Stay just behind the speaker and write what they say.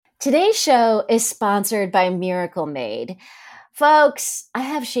Today's show is sponsored by Miracle Made. Folks, I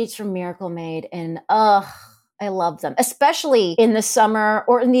have sheets from Miracle Made and I love them, especially in the summer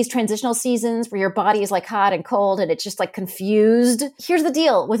or in these transitional seasons where your body is like hot and cold and it's just like confused. Here's the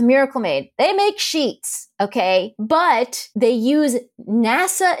deal with Miracle Made. They make sheets, okay? But they use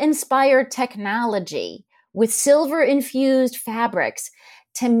NASA-inspired technology with silver-infused fabrics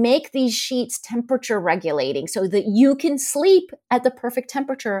to make these sheets temperature regulating so that you can sleep at the perfect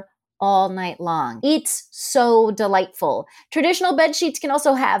temperature all night long. It's so delightful. Traditional bed sheets can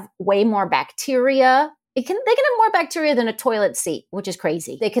also have way more bacteria. They can have more bacteria than a toilet seat, which is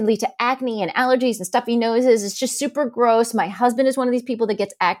crazy. They can lead to acne and allergies and stuffy noses. It's just super gross. My husband is one of these people that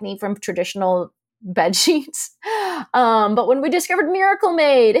gets acne from traditional bed sheets. But when we discovered Miracle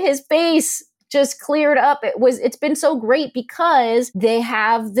Made, his face just cleared up. It's been so great because they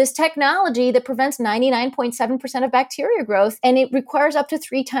have this technology that prevents 99.7% of bacteria growth, and it requires up to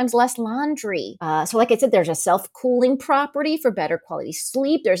 3 times less laundry. So like I said, there's a self-cooling property for better quality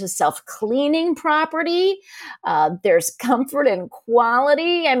sleep. There's a self-cleaning property. There's comfort and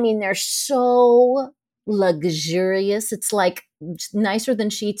quality. I mean, they're so luxurious. It's like nicer than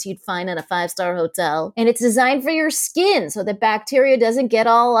sheets you'd find at a 5-star hotel. And it's designed for your skin so that bacteria doesn't get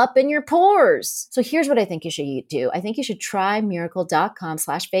all up in your pores. So here's what I think you should do. I think you should try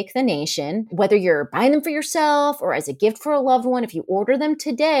miracle.com/fakethenation. Whether you're buying them for yourself or as a gift for a loved one, if you order them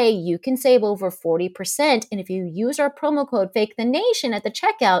today, you can save over 40%. And if you use our promo code fakethenation at the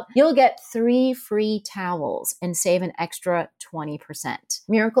checkout, you'll get 3 free towels and save an extra 20%.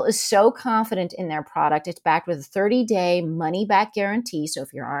 Miracle is so confident in their product. It's backed with a 30-day money-back guarantee. So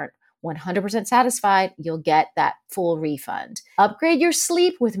if you aren't 100% satisfied, you'll get that full refund. Upgrade your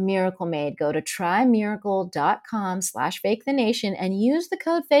sleep with Miracle Made. Go to trymiracle.com/fakethenation and use the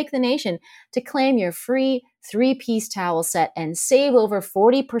code fakethenation to claim your free 3-piece towel set and save over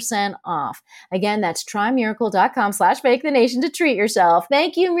 40% off. Again, that's trymiracle.com/fakethenation to treat yourself.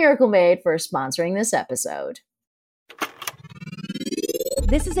 Thank you, Miracle Made, for sponsoring this episode.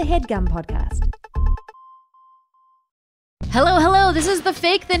 This is a HeadGum podcast. Hello. This is the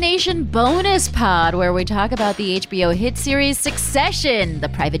Fake the Nation bonus pod where we talk about the HBO hit series Succession. The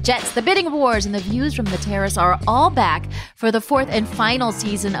private jets, the bidding wars, and the views from the terrace are all back for the 4th and final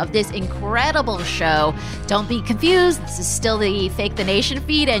season of this incredible show. Don't be confused. This is still the Fake the Nation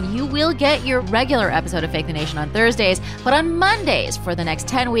feed, and you will get your regular episode of Fake the Nation on Thursdays. But on Mondays, for the next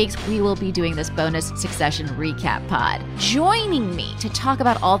 10 weeks, we will be doing this bonus Succession recap pod. Joining me to talk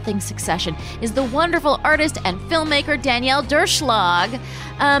about all things Succession is the wonderful artist and filmmaker Danielle Derschlag.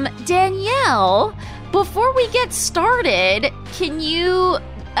 Danielle, before we get started, can you...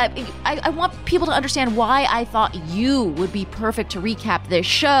 I want people to understand why I thought you would be perfect to recap this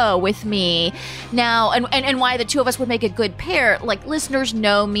show with me now, and why the two of us would make a good pair. Like, listeners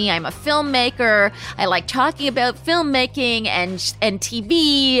know me. I'm a filmmaker. I like talking about filmmaking and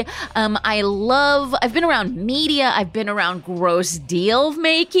TV. I've been around media. I've been around gross deal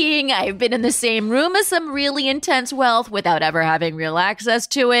making. I've been in the same room as some really intense wealth without ever having real access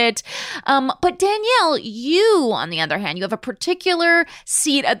to it. But Danielle, you, on the other hand, you have a particular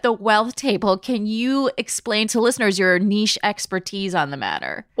seat at the wealth table. Can you explain to listeners your niche expertise on the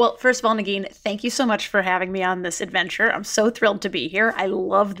matter? Well, first of all, Negin, thank you so much for having me on this adventure. I'm so thrilled to be here. I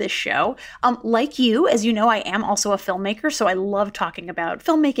love this show. Like you, as you know, I am also a filmmaker, so I love talking about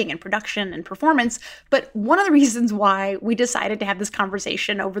filmmaking and production and performance. But one of the reasons why we decided to have this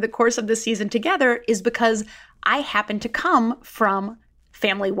conversation over the course of this season together is because I happen to come from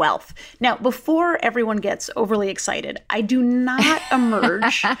family wealth. Now, before everyone gets overly excited, I do not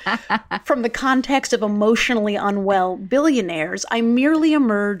emerge from the context of emotionally unwell billionaires. I merely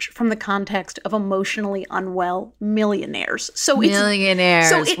emerge from the context of emotionally unwell millionaires. So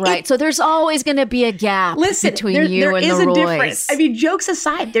Right. So there's always going to be a gap between you and the Roys. Difference. I mean, jokes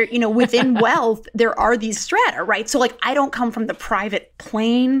aside, there, within wealth, there are these strata, right? So like, I don't come from the private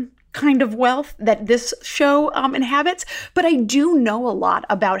plane kind of wealth that this show inhabits, but I do know a lot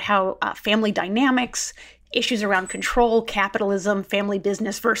about how family dynamics, issues around control, capitalism, family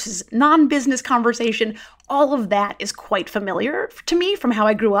business versus non-business conversation, all of that is quite familiar to me from how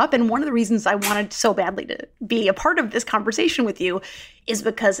I grew up. And one of the reasons I wanted so badly to be a part of this conversation with you is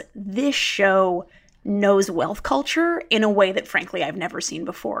because this show knows wealth culture in a way that, frankly, I've never seen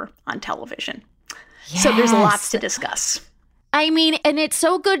before on television. Yes. So there's lots to discuss. I mean, and it's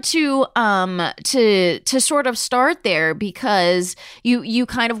so good to sort of start there, because you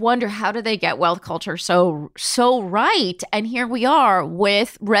kind of wonder, how do they get wealth culture so right? And here we are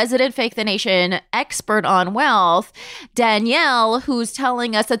with resident Fake the Nation expert on wealth, Danielle, who's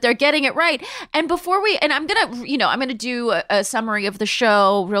telling us that they're getting it right. And I'm gonna do a summary of the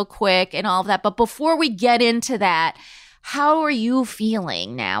show real quick and all of that. But before we get into that, how are you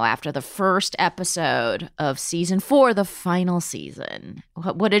feeling now after the first episode of season 4, the final season?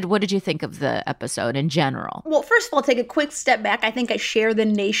 What did you think of the episode in general? Well, first of all, take a quick step back. I think I share the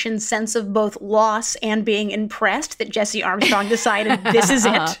nation's sense of both loss and being impressed that Jesse Armstrong decided this is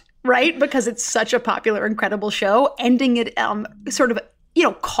it, right? Because it's such a popular, incredible show. Ending it sort of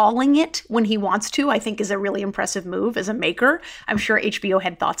calling it when he wants to, I think, is a really impressive move as a maker. I'm sure HBO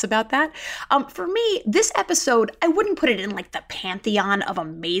had thoughts about that. For me, this episode, I wouldn't put it in like the pantheon of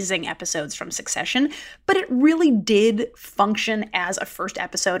amazing episodes from Succession, but it really did function as a first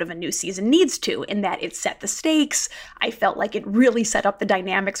episode of a new season needs to, in that it set the stakes. I felt like it really set up the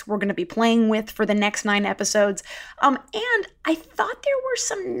dynamics we're going to be playing with for the next 9 episodes. And I thought there were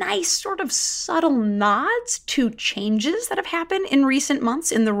some nice sort of subtle nods to changes that have happened in recent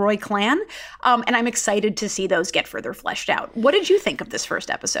months in the Roy clan. And I'm excited to see those get further fleshed out. What did you think of this first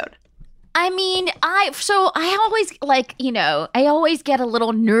episode? I mean, I always get a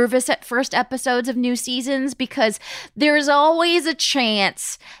little nervous at first episodes of new seasons, because there's always a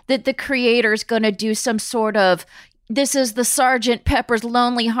chance that the creator's going to do some sort of, this is the Sgt. Pepper's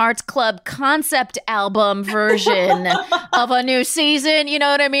Lonely Hearts Club concept album version of a new season. You know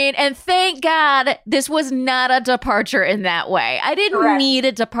what I mean? And thank God this was not a departure in that way. I didn't need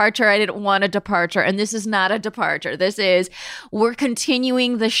a departure. I didn't want a departure. And this is not a departure. This is, we're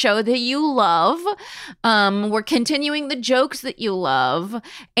continuing the show that you love. We're continuing the jokes that you love.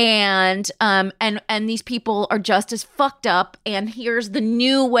 And these people are just as fucked up. And here's the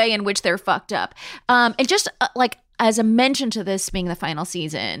new way in which they're fucked up. And just as a mention to this being the final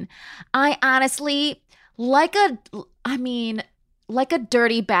season, I honestly, like a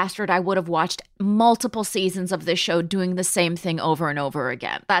dirty bastard, I would have watched multiple seasons of this show doing the same thing over and over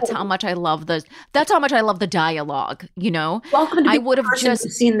again. That's how much I love the dialogue, you know? Welcome to I would have just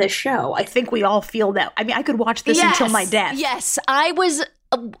seen this show. I think we all feel that. I mean, I could watch this until my death. Yes, I was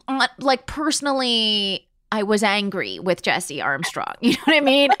personally, I was angry with Jesse Armstrong. You know what I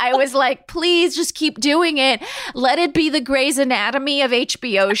mean? I was like, please just keep doing it. Let it be the Grey's Anatomy of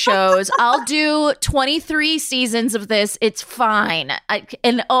HBO shows. I'll do 23 seasons of this. It's fine.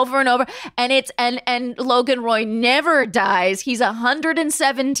 And over and over. And Logan Roy never dies. He's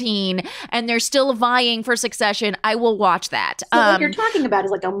 117 and they're still vying for Succession. I will watch that. So what you're talking about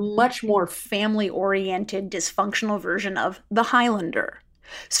is like a much more family-oriented, dysfunctional version of The Highlander.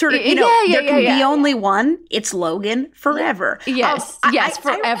 Sort of, there can be only one. It's Logan forever. Yes,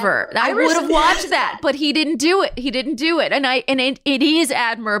 forever. I would have watched that, but he didn't do it. And it is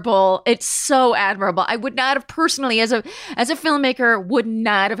admirable. It's so admirable. I would not have personally, as a filmmaker, would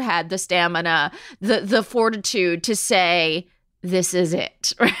not have had the stamina, the fortitude to say, this is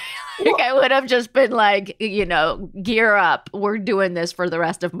it. I would have just been like, gear up. We're doing this for the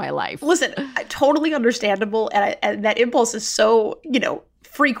rest of my life. Listen, totally understandable. And that impulse is so,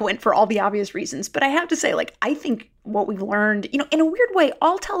 frequent for all the obvious reasons. But I have to say, I think what we've learned, in a weird way,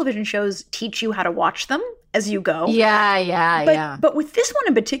 all television shows teach you how to watch them as you go. Yeah. But with this one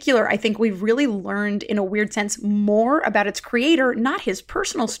in particular, I think we've really learned, in a weird sense, more about its creator, not his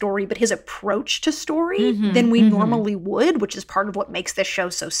personal story, but his approach to story than we normally would, which is part of what makes this show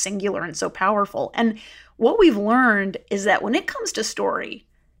so singular and so powerful. And what we've learned is that when it comes to story,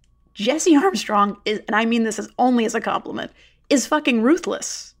 Jesse Armstrong is, and I mean this only as a compliment, is fucking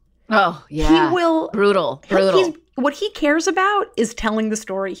ruthless. Oh, yeah. He will... Brutal. What he cares about is telling the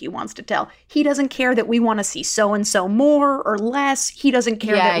story he wants to tell. He doesn't care that we want to see so-and-so more or less. He doesn't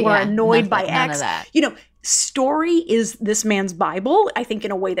care that we're annoyed by X. None of that. Story is this man's Bible, I think,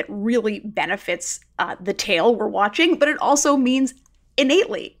 in a way that really benefits the tale we're watching, but it also means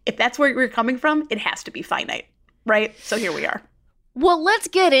innately, if that's where you're coming from, it has to be finite, right? So here we are. Well, let's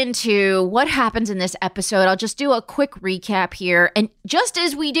get into what happens in this episode. I'll just do a quick recap here. And just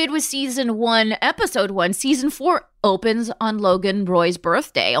as we did with season 1, episode 1, season 4 opens on Logan Roy's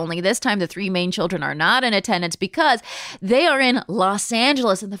birthday. Only this time the 3 main children are not in attendance because they are in Los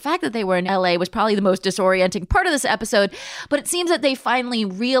Angeles. And the fact that they were in LA was probably the most disorienting part of this episode. But it seems that they finally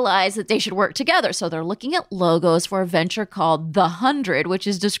realized that they should work together. So they're looking at logos for a venture called The 100, which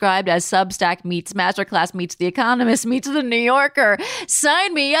is described as Substack meets Masterclass meets The Economist meets The New Yorker.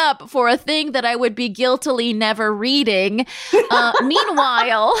 Sign me up for a thing that I would be guiltily never reading.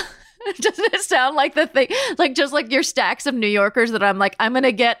 Meanwhile... Doesn't it sound like the thing, like just like your stacks of New Yorkers that I'm like, I'm going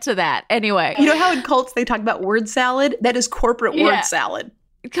to get to that anyway. You know how in cults they talk about word salad? That is corporate word salad.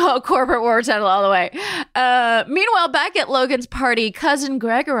 Corporate word title all the way. Meanwhile, back at Logan's party, cousin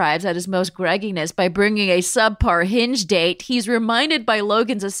Greg arrives at his most Gregginess by bringing a subpar Hinge date. He's reminded by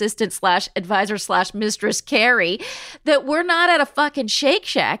Logan's assistant / advisor / mistress Carrie that we're not at a fucking Shake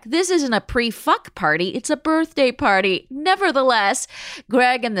Shack. This isn't a pre-fuck party. It's a birthday party. Nevertheless,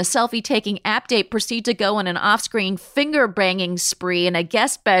 Greg and the selfie-taking app date proceed to go on an off-screen finger-banging spree in a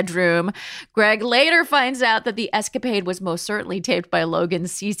guest bedroom. Greg later finds out that the escapade was most certainly taped by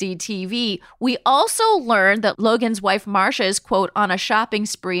Logan's CCTV. We also learned that Logan's wife Marcia is, quote, on a shopping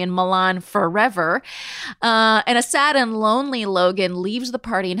spree in Milan forever. And a sad and lonely Logan leaves the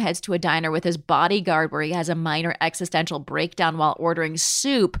party and heads to a diner with his bodyguard where he has a minor existential breakdown while ordering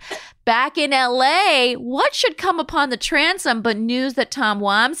soup. Back in LA, what should come upon the transom but news that Tom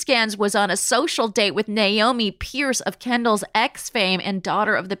Wamskans was on a social date with Naomi Pierce of Kendall's X fame and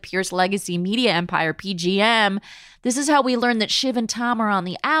daughter of the Pierce legacy media empire, PGM. This is how we learn that Shiv and Tom are on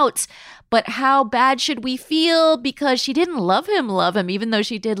the outs. But how bad should we feel? Because she didn't love him, even though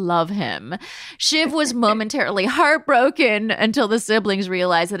she did love him. Shiv was momentarily heartbroken until the siblings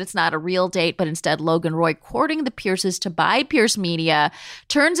realized that it's not a real date, but instead Logan Roy courting the Pierces to buy Pierce Media.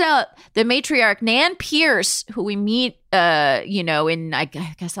 Turns out the matriarch Nan Pierce, who we meet in, I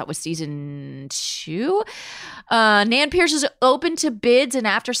guess that was season 2. Nan Pierce is open to bids, and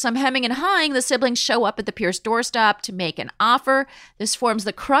after some hemming and hawing, the siblings show up at the Pierce doorstep to make an offer. This forms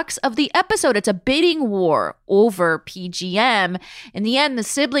the crux of the episode. It's a bidding war over PGM. In the end, the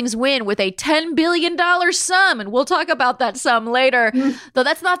siblings win with a $10 billion sum, and we'll talk about that sum later. Though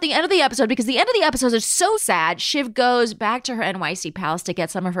that's not the end of the episode, because the end of the episode is so sad. Shiv goes back to her NYC palace to get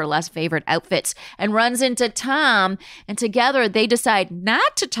some of her less favorite outfits and runs into Tom. And together they decide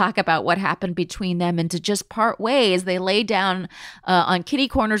not to talk about what happened between them and to just part ways. They lay down on kitty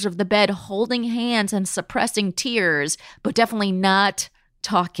corners of the bed, holding hands and suppressing tears, but definitely not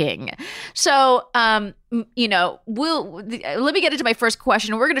talking. So, let me get into my first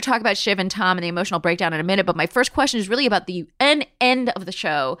question. We're going to talk about Shiv and Tom and the emotional breakdown in a minute, but my first question is really about the end of the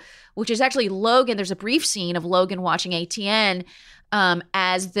show, which is actually Logan. There's a brief scene of Logan watching ATN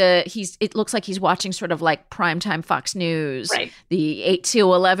it looks like he's watching sort of like primetime Fox News, right, the 8 to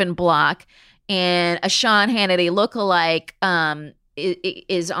 11 block, and a Sean Hannity lookalike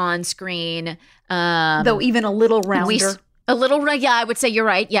is on screen, though even a little rounder. I would say you're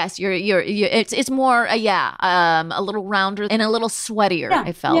right. Yes, it's more, a little rounder and a little sweatier.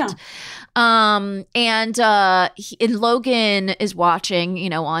 I felt. And Logan is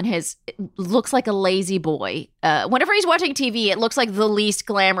watching, on his, looks like a lazy boy. Whenever he's watching TV, it looks like the least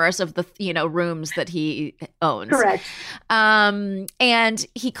glamorous of the, rooms that he owns. Correct. And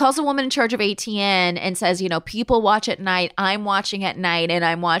he calls a woman in charge of ATN and says, people watch at night. I'm watching at night, and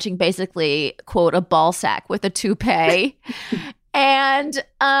I'm watching basically, quote, a ball sack with a toupee. And so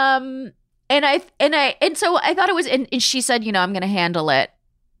I thought it was, and she said, I'm going to handle it.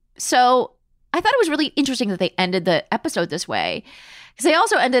 So I thought it was really interesting that they ended the episode this way, because they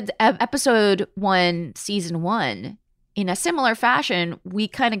also ended episode 1, season 1 in a similar fashion. We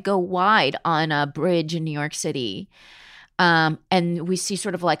kind of go wide on a bridge in New York City. And we see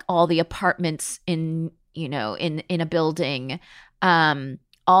sort of like all the apartments in a building,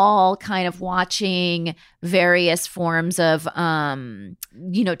 all kind of watching various forms of,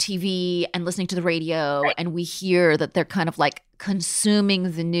 TV and listening to the radio. Right. And we hear that they're kind of like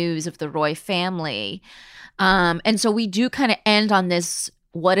consuming the news of the Roy family. And so we do kind of end on this,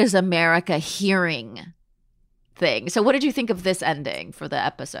 what is America hearing thing. So what did you think of this ending for the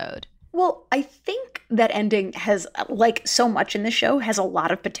episode? Well, I think that ending has, like so much in the show, has a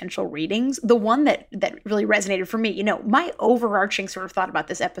lot of potential readings. The one that really resonated for me, my overarching sort of thought about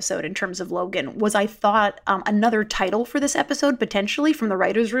this episode in terms of Logan was, I thought another title for this episode potentially from the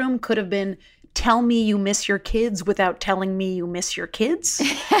writer's room could have been "Tell Me You Miss Your Kids Without Telling Me You Miss Your Kids."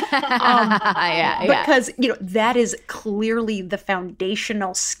 Because, that is clearly the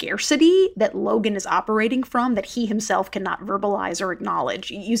foundational scarcity that Logan is operating from, that he himself cannot verbalize or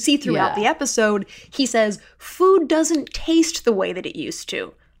acknowledge. You see throughout the episode, he says, food doesn't taste the way that it used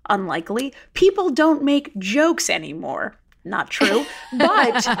to. Unlikely. People don't make jokes anymore. Not true.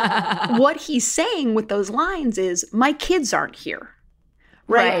 But what he's saying with those lines is, my kids aren't here.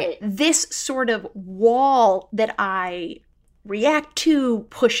 Right? This sort of wall that I react to,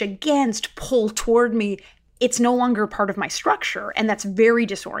 push against, pull toward me, it's no longer part of my structure, and that's very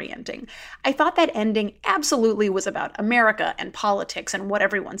disorienting. I thought that ending absolutely was about America and politics and what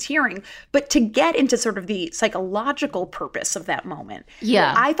everyone's hearing, but to get into sort of the psychological purpose of that moment,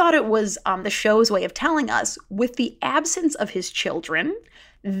 I thought it was the show's way of telling us, with the absence of his children,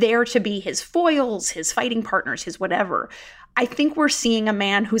 there to be his foils, his fighting partners, his whatever, I think we're seeing a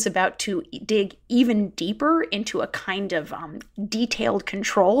man who's about to dig even deeper into a kind of detailed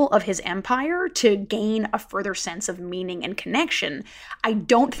control of his empire to gain a further sense of meaning and connection. I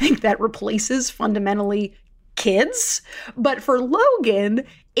don't think that replaces fundamentally kids, but for Logan,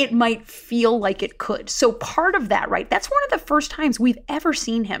 it might feel like it could. So part of that, right, that's one of the first times we've ever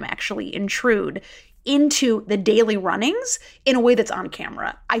seen him actually intrude into the daily runnings in a way that's on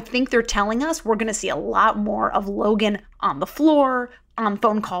camera. I think they're telling us we're going to see a lot more of Logan on the floor, on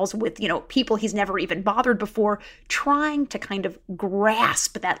phone calls with, people he's never even bothered before, trying to kind of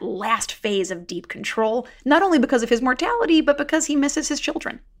grasp that last phase of deep control, not only because of his mortality, but because he misses his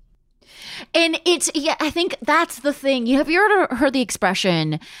children. And I think that's the thing. Have you ever heard the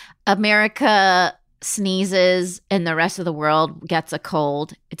expression, America sneezes and the rest of the world gets a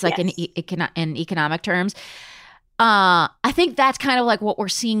cold? It's like in economic terms. I think that's kind of like what we're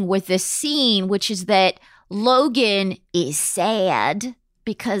seeing with this scene, which is that Logan is sad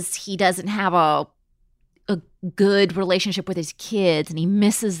because he doesn't have a good relationship with his kids and he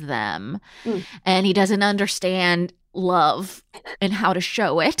misses them and he doesn't understand love and how to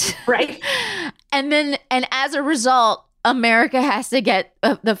show it. Right. And as a result, America has to get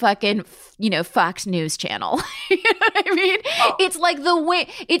the fucking, Fox News channel. You know what I mean? Oh. It's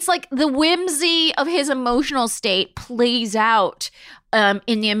like the whimsy of his emotional state plays out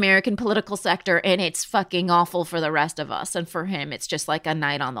in the American political sector, and it's fucking awful for the rest of us. And for him, it's just like a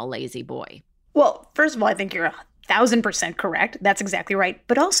night on the lazy boy. Well, first of all, I think you're 1,000% correct. That's exactly right.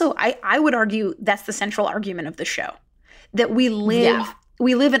 But also, I would argue that's the central argument of the show, that we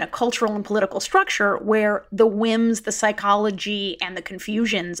live in a cultural and political structure where the whims, the psychology, and the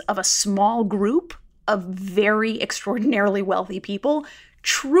confusions of a small group of very extraordinarily wealthy people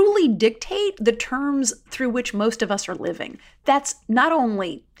truly dictate the terms through which most of us are living. That's not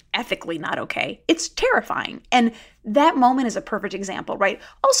only ethically not okay, it's terrifying. And that moment is a perfect example, right?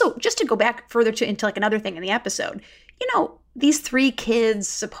 Also, just to go back further into like another thing in the episode, these three kids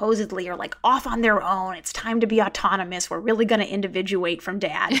supposedly are like off on their own. It's time to be autonomous. We're really going to individuate from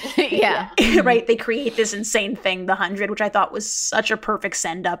dad. Yeah. Right? They create this insane thing, the 100, which I thought was such a perfect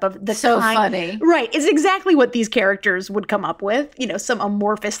send up of the funny. Right. It's exactly what these characters would come up with, some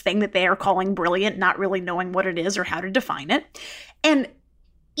amorphous thing that they are calling brilliant, not really knowing what it is or how to define it. And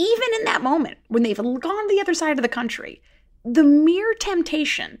even in that moment, when they've gone to the other side of the country, the mere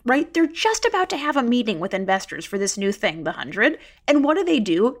temptation, right? They're just about to have a meeting with investors for this new thing, the 100. And what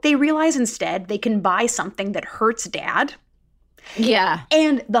do? They realize instead they can buy something that hurts dad. Yeah.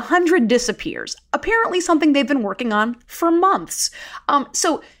 And the 100 disappears. Apparently something they've been working on for months.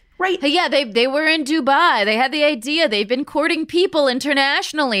 Right. Yeah, they were in Dubai. They had the idea. They've been courting people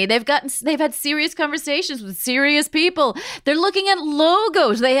internationally. They've had serious conversations with serious people. They're looking at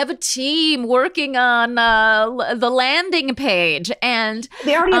logos. They have a team working on the landing page, and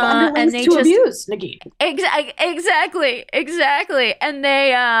they already have underlings to abuse, Nagin. Exactly. And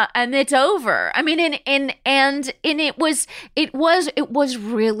and it's over. I mean, and it was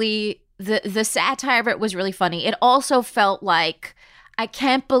really the satire of it was really funny. It also felt like, I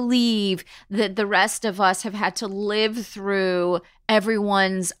can't believe that the rest of us have had to live through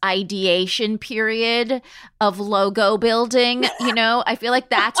everyone's ideation period of logo building. I feel like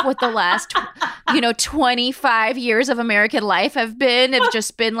that's what the last, 25 years of American life have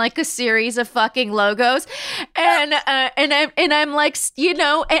just been like a series of fucking logos. And I'm like,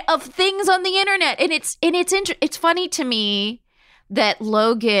 of things on the internet. And it's funny to me that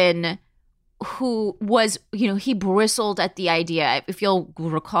Logan, who was, he bristled at the idea. If you'll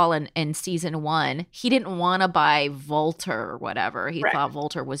recall in season 1, he didn't want to buy Volter or whatever. He thought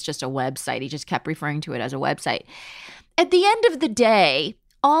Volter was just a website. He just kept referring to it as a website. At the end of the day,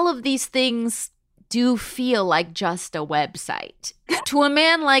 all of these things do feel like just a website to a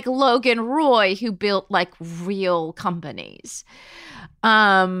man like Logan Roy, who built like real companies.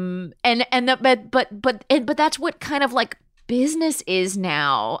 But that's what kind of like business is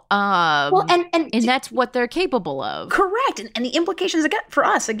now. And that's what they're capable of. Correct. And the implications again for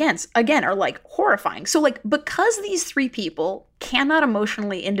us again are like horrifying. So like, because these three people cannot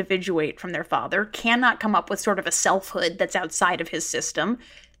emotionally individuate from their father, cannot come up with sort of a selfhood that's outside of his system,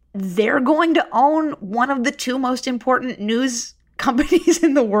 they're going to own one of the two most important news companies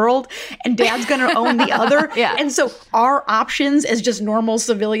in the world, and dad's going to own the other. Yeah. And so our options as just normal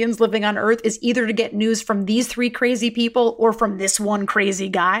civilians living on Earth is either to get news from these three crazy people or from this one crazy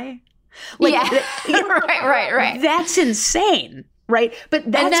guy. Like, right. That's insane, right? But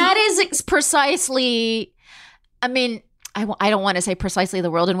that is precisely, I mean, I don't want to say precisely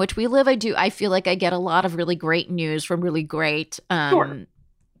the world in which we live. I feel like I get a lot of really great news from really great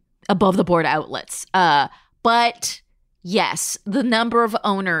above the board outlets. But yes, the number of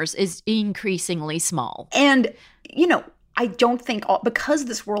owners is increasingly small. And, I don't think because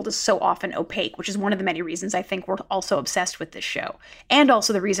this world is so often opaque, which is one of the many reasons I think we're also obsessed with this show. And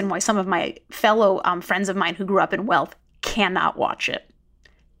also the reason why some of my fellow friends of mine who grew up in wealth cannot watch it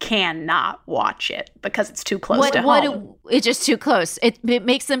because it's too close to home. It's just too close. It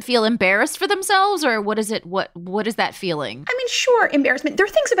makes them feel embarrassed for themselves, or what is it? What is that feeling? I mean, sure, embarrassment. There are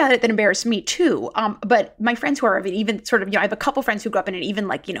things about it that embarrass me too. But my friends who are of it, even sort of, I have a couple friends who grew up in an even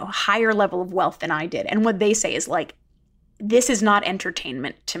higher level of wealth than I did. And what they say is like, this is not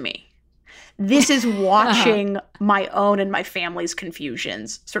entertainment to me. This is watching my own and my family's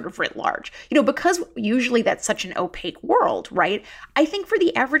confusions sort of writ large. Because usually that's such an opaque world, right? I think for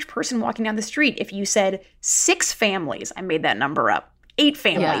the average person walking down the street, if you said 6 families, I made that number up, 8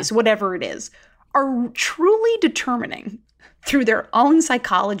 families, whatever it is, are truly determining through their own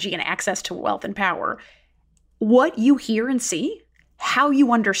psychology and access to wealth and power what you hear and see, how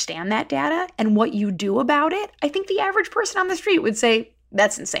you understand that data, and what you do about it, I think the average person on the street would say,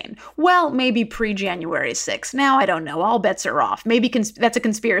 that's insane. Well, maybe pre-January 6th. Now, I don't know. All bets are off. Maybe that's a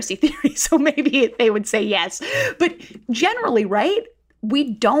conspiracy theory, so maybe they would say yes. But generally, right,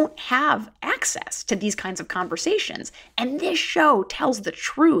 we don't have access to these kinds of conversations. And this show tells the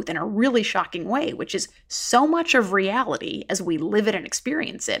truth in a really shocking way, which is so much of reality as we live it and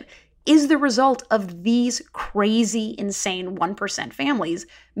experience it is the result of these crazy, insane 1% families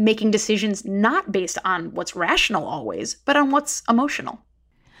making decisions not based on what's rational always, but on what's emotional.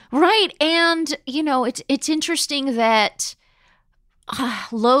 Right. And, it's interesting that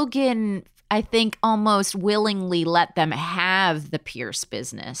Logan, I think, almost willingly let them have the Pierce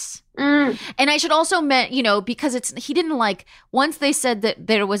business. And I should also because he didn't once they said that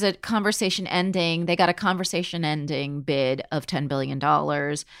there was a conversation ending, they got a conversation ending bid of $10 billion.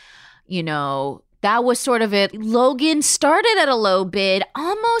 That was sort of it. Logan started at a low bid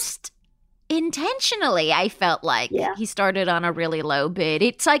almost intentionally, I felt like. Yeah. He started on a really low bid.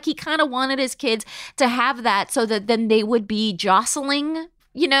 It's like he kind of wanted his kids to have that so that then they would be jostling,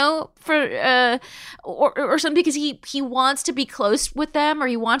 for or something, because he wants to be close with them, or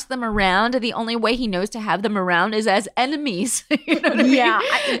he wants them around, and the only way he knows to have them around is as enemies. You know what I mean? Yeah,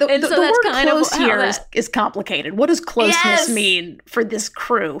 the word kind close here is complicated. What does closeness mean for this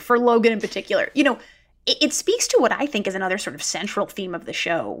crew, for Logan in particular? It speaks to what I think is another sort of central theme of the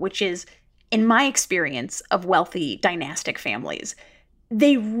show, which is, in my experience of wealthy dynastic families,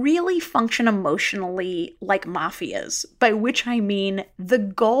 they really function emotionally like mafias, by which I mean the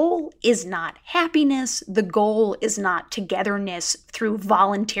goal is not happiness. The goal is not togetherness through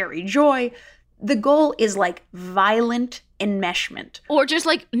voluntary joy. The goal is like violent enmeshment. Or just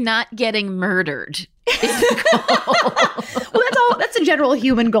not getting murdered. Well, that's a general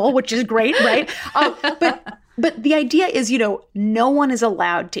human goal, which is great, right? But the idea is, no one is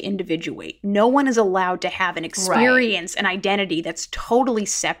allowed to individuate. No one is allowed to have an experience, an identity that's totally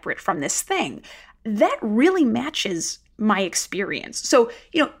separate from this thing. That really matches my experience. So,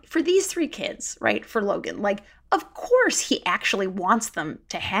 for these 3 kids, right, for Logan, of course he actually wants them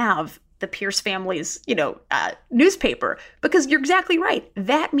to have the Pierce family's, newspaper, because you're exactly right.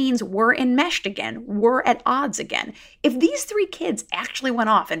 That means we're enmeshed again. We're at odds again. If these 3 kids actually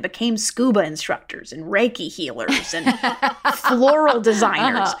went off and became scuba instructors and Reiki healers and floral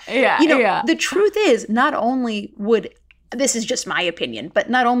designers, the truth is, not only would, this is just my opinion, but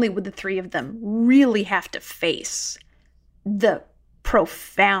not only would the 3 of them really have to face the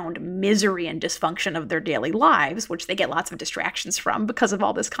profound misery and dysfunction of their daily lives, which they get lots of distractions from because of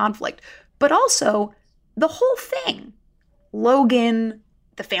all this conflict, but also the whole thing, Logan,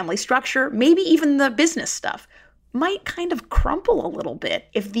 the family structure, maybe even the business stuff, might kind of crumple a little bit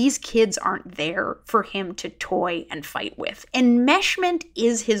if these kids aren't there for him to toy and fight with. Enmeshment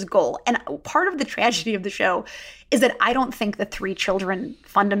is his goal. And part of the tragedy of the show is that I don't think the 3 children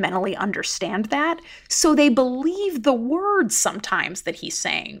fundamentally understand that. So they believe the words sometimes that he's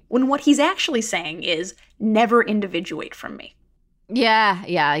saying, when what he's actually saying is, never individuate from me.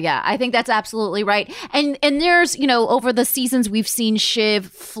 Yeah. I think that's absolutely right. And there's, over the seasons we've seen Shiv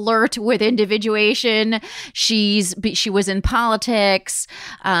flirt with individuation. She was in politics.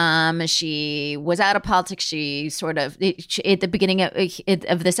 She was out of politics. She sort of at the beginning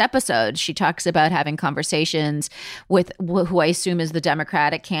of this episode, she talks about having conversations with who I assume is the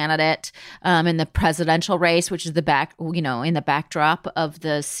Democratic candidate in the presidential race, which is in the backdrop of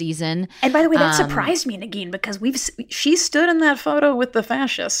the season. And by the way, that surprised me, Negin, because she stood in that photo with the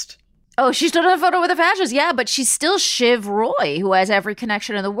fascist. Oh, she stood in a photo with a fascist. Yeah, but she's still Shiv Roy, who has every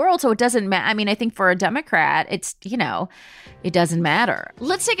connection in the world. So it doesn't matter. I mean, I think for a Democrat, it's, it doesn't matter.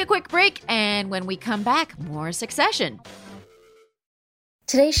 Let's take a quick break. And when we come back, more Succession.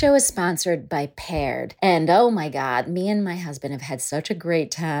 Today's show is sponsored by Paired. And oh my God, me and my husband have had such a great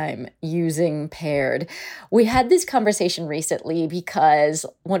time using Paired. We had this conversation recently because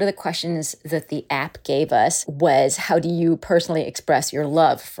one of the questions that the app gave us was, how do you personally express your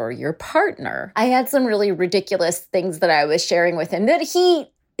love for your partner? I had some really ridiculous things that I was sharing with him that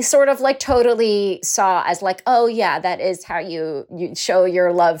he sort of like totally saw as like, oh yeah, that is how you show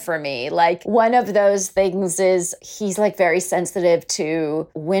your love for me. Like one of those things is he's like very sensitive to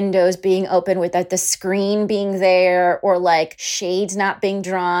windows being open without the screen being there, or like shades not being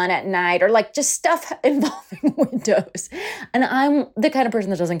drawn at night, or like just stuff involving windows. And I'm the kind of person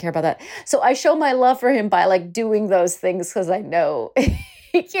that doesn't care about that. So I show my love for him by like doing those things because I know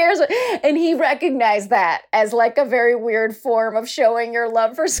he cares, and he recognized that as like a very weird form of showing your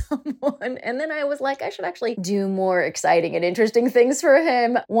love for someone. And then I was like, I should actually do more exciting and interesting things for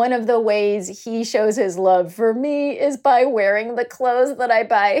him. One of the ways he shows his love for me is by wearing the clothes that I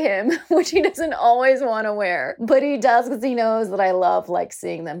buy him, which he doesn't always want to wear, but he does because he knows that I love like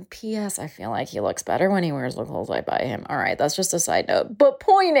seeing them. P.S. I feel like he looks better when he wears the clothes I buy him. All right, that's just a side note. But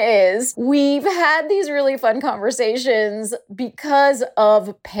point is, we've had these really fun conversations because of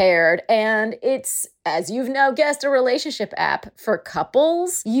Paired, and it's, as you've now guessed, a relationship app for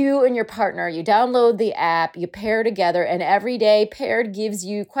couples. You and your partner, you download the app, you pair together, and every day Paired gives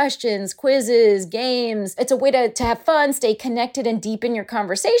you questions, quizzes, games. It's a way to have fun, stay connected, and deepen your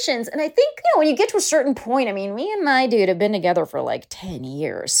conversations. And I think, when you get to a certain point, I mean, me and my dude have been together for like 10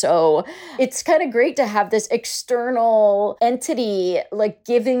 years. So it's kind of great to have this external entity like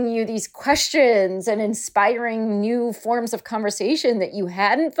giving you these questions and inspiring new forms of conversation that you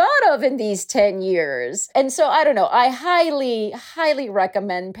hadn't thought of in these 10 years. And so I don't know, I highly, highly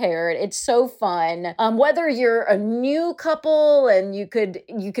recommend Paired. It's so fun. Whether you're a new couple and you could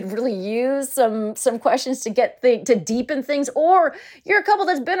really use some questions to to deepen things, or you're a couple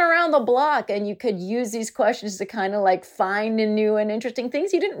that's been around the block and you could use these questions to kind of like find new and interesting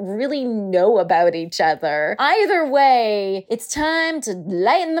things you didn't really know about each other. Either way, it's time to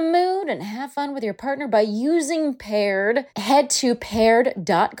lighten the mood and have fun with your partner by using Paired. Head to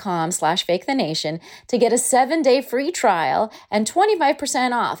paired.com/fakethenation to get a 7-day free trial and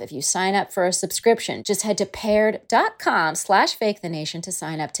 25% off if you sign up for a subscription. Just head to paired.com/fakethenation to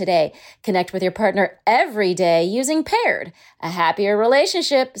sign up today. Connect with your partner every day using Paired. A happier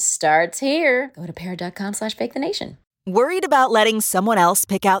relationship starts here. Go to paired.com/fakethenation. Worried about letting someone else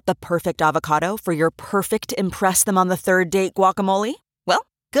pick out the perfect avocado for your perfect impress them on the third date guacamole? Well,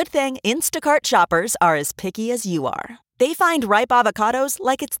 good thing Instacart shoppers are as picky as you are. They find ripe avocados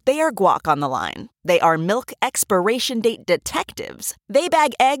like it's their guac on the line. They are milk expiration date detectives. They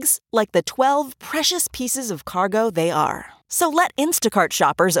bag eggs like the 12 precious pieces of cargo they are. So let Instacart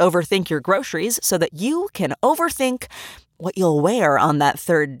shoppers overthink your groceries so that you can overthink what you'll wear on that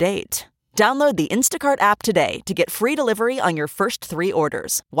third date. Download the Instacart app today to get free delivery on your first 3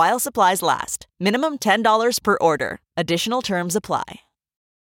 orders, while supplies last. Minimum $10 per order. Additional terms apply.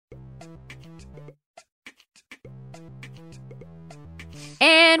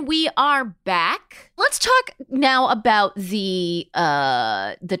 And we are back. Let's talk now about the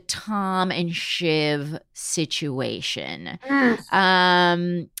Tom and Shiv situation.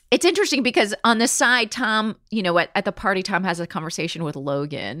 It's interesting because on the side, Tom, at the party, Tom has a conversation with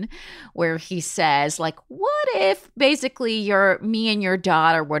Logan where he says, like, what if basically me and your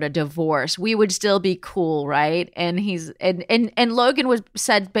daughter were to divorce? We would still be cool, right? And and Logan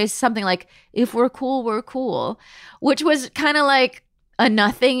said something like, if we're cool, we're cool, which was kind of like a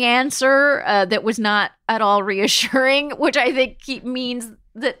nothing answer that was not at all reassuring, which I think means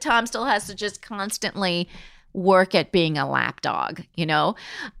that Tom still has to just constantly work at being a lapdog, Can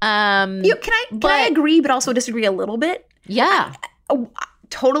I agree but also disagree a little bit? Yeah.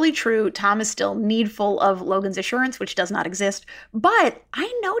 Totally true. Tom is still needful of Logan's assurance, which does not exist. But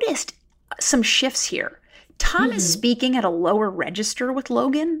I noticed some shifts here. Tom is speaking at a lower register with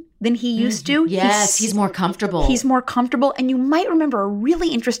Logan than he used to. Yes, he's more comfortable. He's more comfortable. And you might remember a really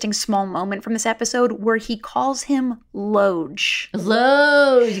interesting small moment from this episode where he calls him Loge.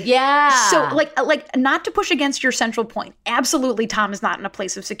 Loge, yeah. So, like, not to push against your central point. Absolutely, Tom is not in a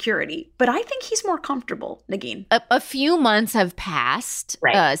place of security. But I think he's more comfortable, Negin. A few months have passed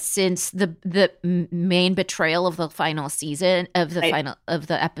since the main betrayal of the final season of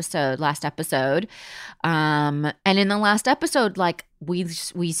the last episode. And in the last episode, like, we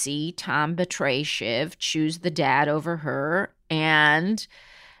see Tom betray Shiv, choose the dad over her, and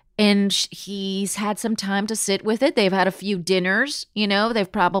he's had some time to sit with it. They've had a few dinners, you know.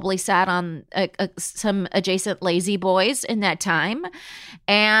 They've probably sat on some adjacent lazy boys in that time.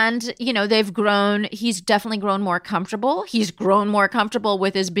 And, you know, they've grown. He's definitely grown more comfortable. He's grown more comfortable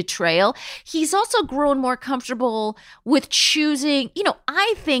with his betrayal. He's also grown more comfortable with choosing, you know,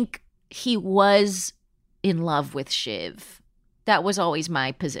 I think he was in love with Shiv. That was always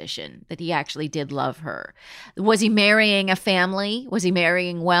my position, that he actually did love her. Was he marrying a family? Was he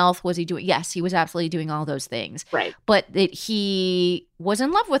marrying wealth? Was he doing – yes, he was absolutely doing all those things. Right. But that he was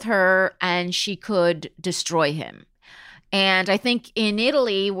in love with her and she could destroy him. And I think in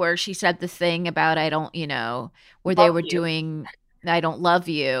Italy, where she said the thing about I don't – you know, where they were doing I don't love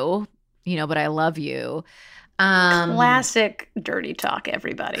you, you know, but I love you. Classic dirty talk,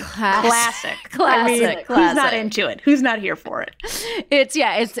 everybody. Classic. I mean, who's not into it? Who's not here for it?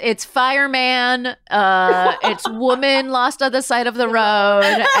 It's fireman, it's woman lost on the side of the road,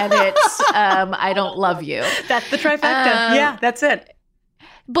 and it's I don't love you. That's the trifecta. Yeah, that's it.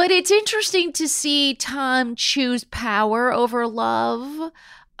 But it's interesting to see Tom choose power over love,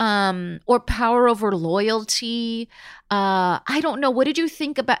 or power over loyalty. I don't know. What did you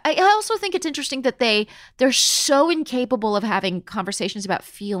think about? I also think it's interesting that they're so incapable of having conversations about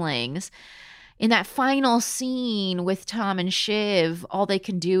feelings. In that final scene with Tom and Shiv, all they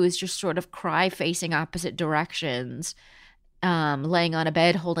can do is just sort of cry facing opposite directions, laying on a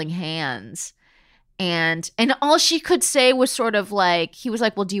bed holding hands. And all she could say was sort of like, he was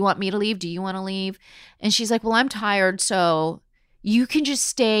like, well, do you want me to leave? Do you want to leave? And she's like, well, I'm tired, so you can just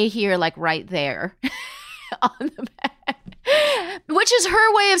stay here, like right there on the bed. Which is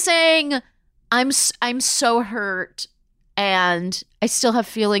her way of saying, I'm so hurt and I still have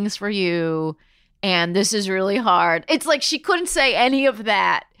feelings for you and this is really hard. It's like she couldn't say any of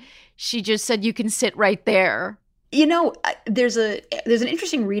that. She just said, you can sit right there. You know, there's an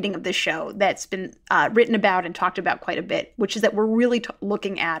interesting reading of this show that's been written about and talked about quite a bit, which is that we're really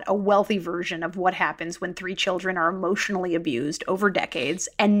looking at a wealthy version of what happens when 3 children are emotionally abused over decades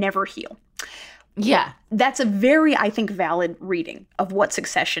and never heal. Yeah. That's a very, I think, valid reading of what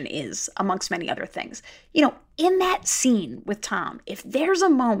Succession is, amongst many other things. You know, in that scene with Tom, if there's a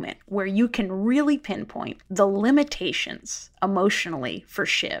moment where you can really pinpoint the limitations emotionally for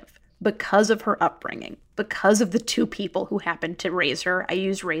Shiv because of her upbringing, because of the 2 people who happened to raise her, I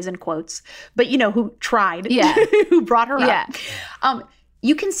use raise in quotes, but, you know, who tried, who brought her up.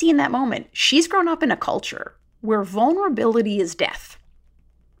 You can see in that moment, she's grown up in a culture where vulnerability is death.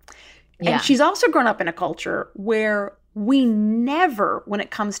 And she's also grown up in a culture where we never, when it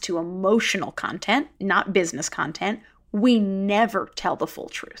comes to emotional content, not business content, we never tell the full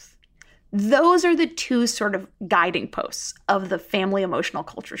truth. Those are the 2 sort of guiding posts of the family emotional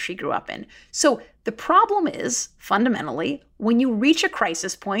culture she grew up in. So the problem is, fundamentally, when you reach a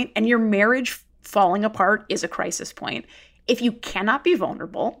crisis point and your marriage falling apart is a crisis point, if you cannot be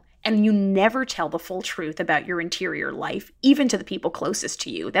vulnerable and you never tell the full truth about your interior life, even to the people closest to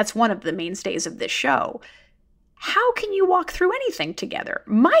you, that's one of the mainstays of this show, how can you walk through anything together?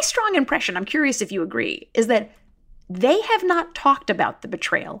 My strong impression, I'm curious if you agree, is that they have not talked about the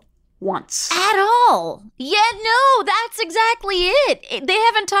betrayal once. At all. Yeah, no, that's exactly it. They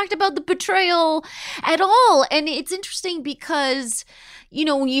haven't talked about the betrayal at all. And it's interesting because, you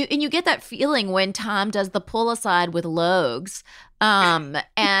know, you get that feeling when Tom does the pull aside with Logs, and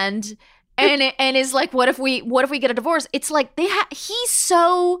is like, what if we get a divorce? It's like he's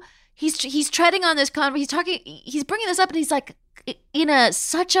treading on this he's bringing this up and he's like in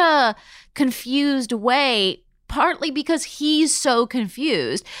such a confused way, partly because he's so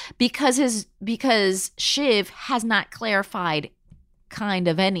confused because Shiv has not clarified kind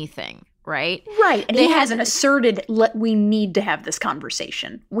of anything. Right. And he hasn't asserted, we need to have this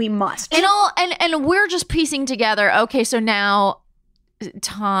conversation. We must. And we're just piecing together, okay, so now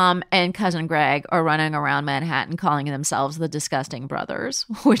Tom and cousin Greg are running around Manhattan calling themselves the Disgusting Brothers,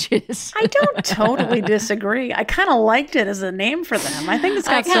 which is... I don't totally disagree. I kind of liked it as a name for them. I think it's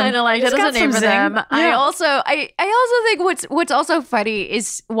got some... I kind of liked it as a name for them. Yeah. I also think what's also funny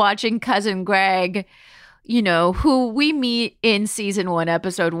is watching cousin Greg who we meet in season 1,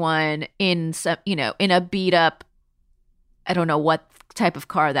 episode 1 in some, in a beat up, I don't know what type of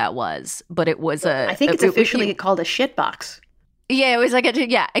car that was, but it was I think it's officially called a shitbox. Yeah, it was like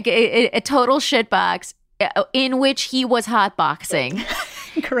a total shitbox in which he was hotboxing.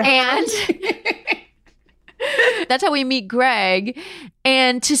 Correct. And that's how we meet Greg.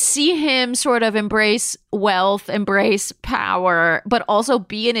 And to see him sort of embrace wealth, embrace power, but also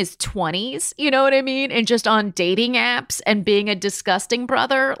be in his 20s, you know what I mean? And just on dating apps and being a disgusting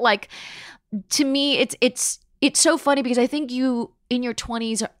brother. Like, to me, it's so funny because I think you in your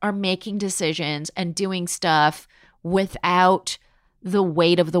 20s are making decisions and doing stuff without the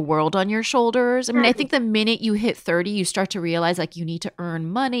weight of the world on your shoulders. I mean, I think the minute you hit 30, you start to realize like you need to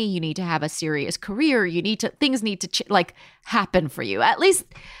earn money, you need to have a serious career, things need to happen for you. At least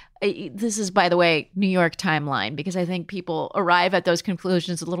this is, by the way, New York timeline, because I think people arrive at those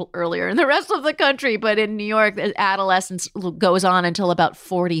conclusions a little earlier in the rest of the country. But in New York, adolescence goes on until about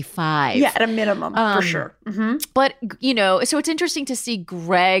 45. Yeah, at a minimum, for sure. Mm-hmm. But, so it's interesting to see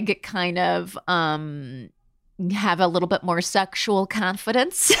Greg kind of have a little bit more sexual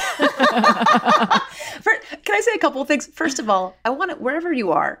confidence. Can I say a couple of things? First of all, I want to, wherever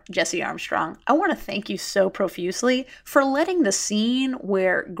you are, Jesse Armstrong, I want to thank you so profusely for letting the scene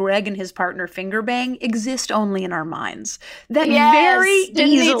where Greg and his partner finger bang exist only in our minds. That very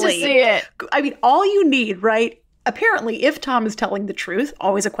didn't easily. need to see it. I mean, all you need, right? Apparently, if Tom is telling the truth,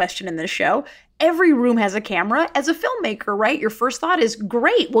 always a question in this show, every room has a camera. As a filmmaker, right, your first thought is,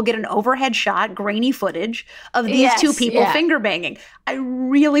 great, we'll get an overhead shot, grainy footage of these two people finger banging. I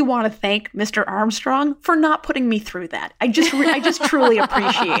really want to thank Mr. Armstrong for not putting me through that. I just truly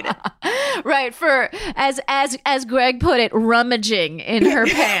appreciate it. Right, for as Greg put it, rummaging in her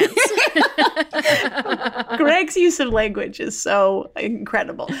pants. Greg's use of language is so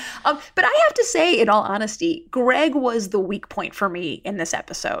incredible. But I have to say, in all honesty, Greg was the weak point for me in this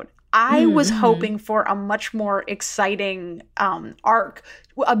episode. I was hoping for a much more exciting arc,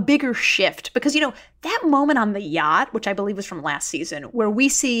 a bigger shift, because, that moment on the yacht, which I believe was from last season, where we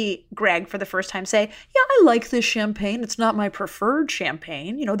see Greg for the first time say, yeah, I like this champagne. It's not my preferred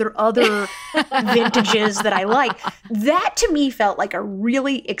champagne. There are other vintages that I like. That to me felt like a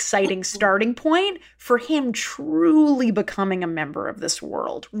really exciting starting point for him truly becoming a member of this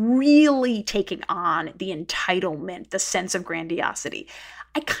world, really taking on the entitlement, the sense of grandiosity.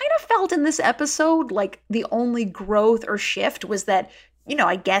 I kind of felt in this episode like the only growth or shift was that,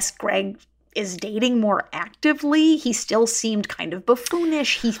 I guess Greg is dating more actively. He still seemed kind of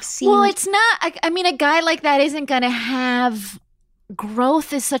buffoonish. Well, it's not, I mean, a guy like that isn't going to have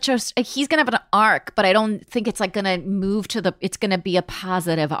growth. Is such he's going to have an arc, but I don't think it's like going to move it's going to be a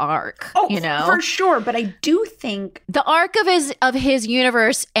positive arc. Oh, for sure. But I do think the arc of his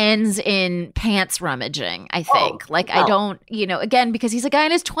universe ends in pants rummaging, I think. I don't, again, because he's a guy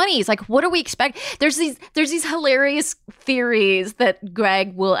in his 20s. Like, what do we expect? There's these hilarious theories that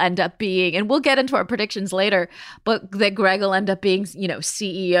Greg will end up being, and we'll get into our predictions later, but that Greg will end up being,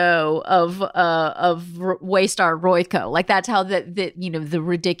 CEO of Waystar Royco. Like, that's how the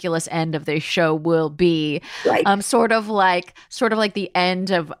ridiculous end of the show will be. Right. Sort of like the end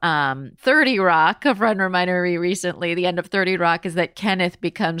of 30 Rock. A friend reminded me recently, the end of 30 Rock is that Kenneth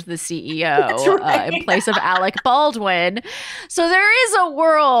becomes the CEO in place of Alec Baldwin. So there is a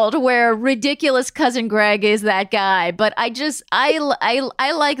world where ridiculous cousin Greg is that guy, but I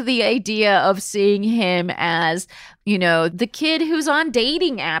like the idea of seeing him as the kid who's on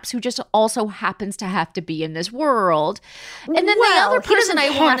dating apps who just also happens to have to be in this world. And then the other person I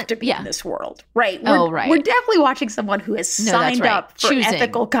want to be in this world. Right. Right. We're definitely watching someone who has signed up for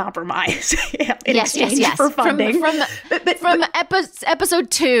ethical compromise in exchange for funding. From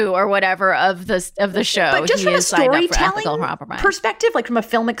episode 2 or whatever of the show. But just from a storytelling perspective, like from a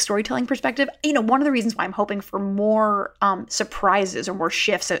filmic storytelling perspective, one of the reasons why I'm hoping for more surprises or more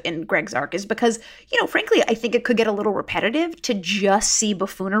shifts in Greg's arc is because, frankly, I think it could get a little repetitive to just see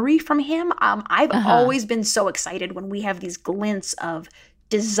buffoonery from him. I've always been so excited when we have these glints of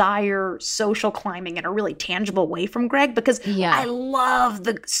desire, social climbing in a really tangible way from Greg, because I love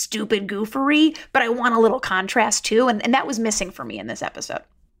the stupid goofery, but I want a little contrast too. And that was missing for me in this episode.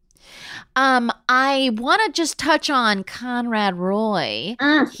 I want to just touch on Conrad Roy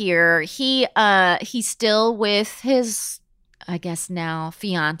here. He's still with his, I guess now,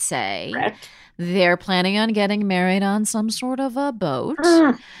 fiance. Correct. They're planning on getting married on some sort of a boat.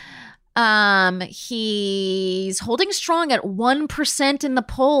 He's holding strong at 1% in the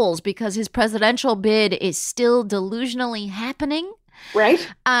polls because his presidential bid is still delusionally happening. Right.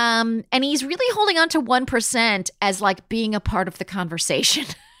 And he's really holding on to 1% as like being a part of the conversation.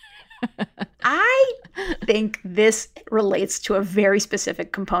 I think this relates to a very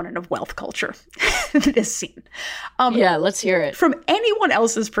specific component of wealth culture, this scene. Yeah, let's hear it. From anyone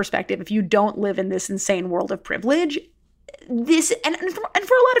else's perspective, if you don't live in this insane world of privilege, this, and for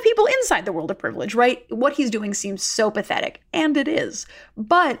a lot of people inside the world of privilege, right? What he's doing seems so pathetic, and it is.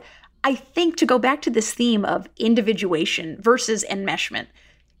 But I think to go back to this theme of individuation versus enmeshment,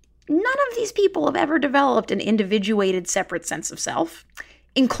 none of these people have ever developed an individuated, separate sense of self,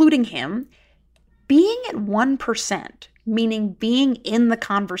 including him. Being at 1%, meaning being in the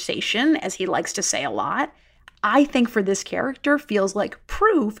conversation, as he likes to say a lot, I think for this character feels like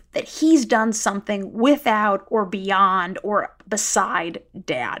proof that he's done something without or beyond or beside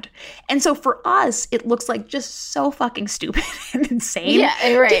dad. And so for us, it looks like just so fucking stupid and insane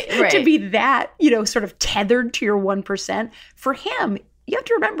to be that, sort of tethered to your 1%. For him, you have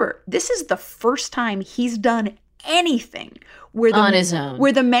to remember, this is the first time he's done anything where on his own,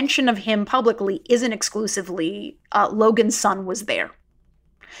 where the mention of him publicly isn't exclusively Logan's son was there.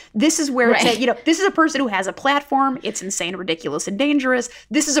 This is where it's this is a person who has a platform. It's insane, ridiculous, and dangerous.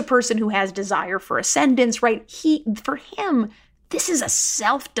 This is a person who has desire for ascendance, right? For him, this is a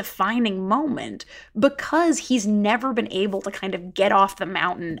self-defining moment because he's never been able to kind of get off the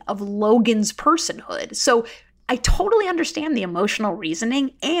mountain of Logan's personhood. So I totally understand the emotional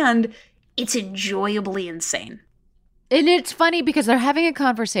reasoning, and it's enjoyably insane. And it's funny because they're having a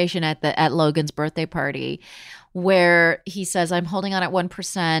conversation at Logan's birthday party where he says, I'm holding on at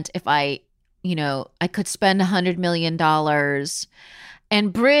 1%. If I could spend $100 million.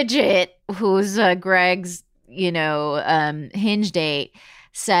 And Bridget, who's Greg's, hinge date,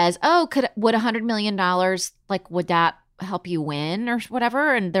 says, oh, would $100 million, would that help you win or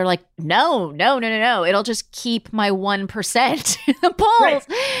whatever? And they're like, no. It'll just keep my 1% in the polls. Right.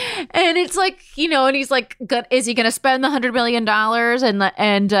 And it's like, and he's like, is he going to spend the $100 million?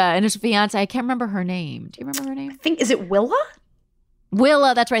 And his fiance, I can't remember her name. Do you remember her name? I think, is it Willa?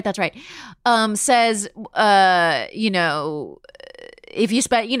 Willa, that's right. Says, if you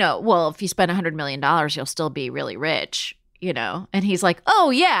spend, if you spend $100 million, you'll still be really rich, And he's like, oh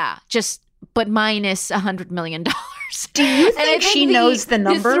yeah, but minus $100 million. Do you think she knows the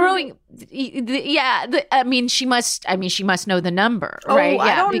number? She must know the number, right?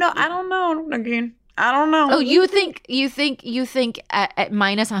 I don't know. Again, I don't know. Oh, you think at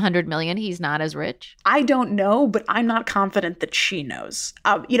minus 100 million, he's not as rich? I don't know, but I'm not confident that she knows.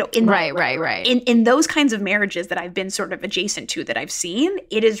 Right. In those kinds of marriages that I've been sort of adjacent to that I've seen,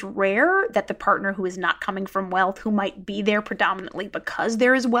 it is rare that the partner who is not coming from wealth, who might be there predominantly because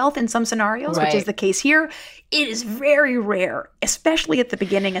there is wealth in some scenarios, which is the case here, it is very rare, especially at the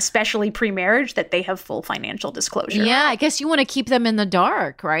beginning, especially pre-marriage, that they have full financial disclosure. Yeah, I guess you want to keep them in the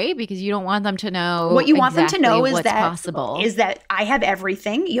dark, right? Because you don't want them to know. What you want them to know is that I have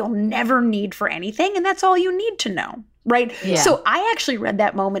everything. You'll never need for anything, and that's all you need to know, right? Yeah. So I actually read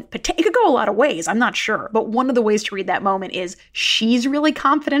that moment. It could go a lot of ways. I'm not sure, but one of the ways to read that moment is she's really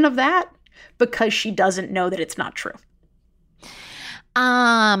confident of that because she doesn't know that it's not true.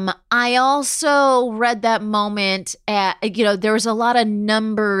 I also read that moment there was a lot of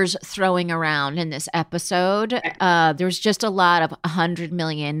numbers throwing around in this episode. There's just a lot of 100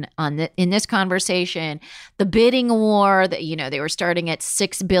 million in this conversation. The bidding war that, they were starting at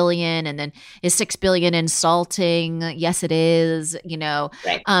 6 billion and then is 6 billion insulting? Yes, it is,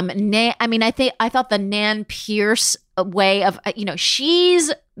 Right. I thought the Nan Pierce way of,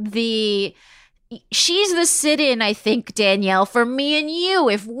 she's the sit-in, I think, Danielle, for me and you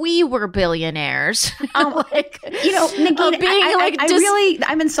if we were billionaires. Nagin,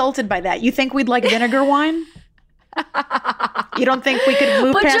 I'm insulted by that. You think we'd like vinegar wine? You don't think we could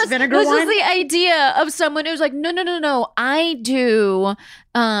move past vinegar wine? This is the idea of someone who's like, no. I do,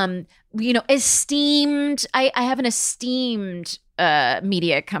 esteemed. I have an esteemed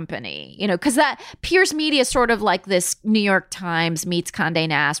media company, because that Pierce Media is sort of like this New York Times meets Condé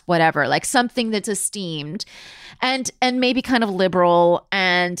Nast, whatever, like something that's esteemed and maybe kind of liberal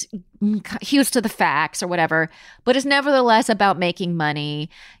and hews to the facts or whatever, but is nevertheless about making money,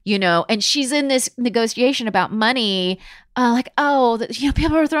 and she's in this negotiation about money.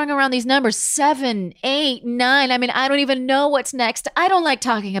 People are throwing around these numbers, 7, 8, 9. I mean, I don't even know what's next. I don't like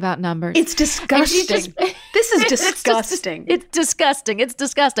talking about numbers. It's disgusting. This is disgusting. It's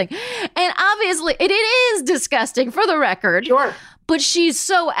disgusting. And obviously it is disgusting, for the record. Sure. but she's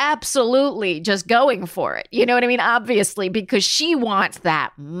so absolutely just going for it. You know what I mean? Obviously, because she wants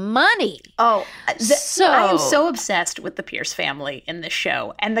that money. Oh, I am so obsessed with the Pierce family in this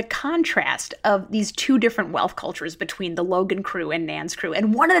show and the contrast of these two different wealth cultures between the Logan crew and Nan's crew.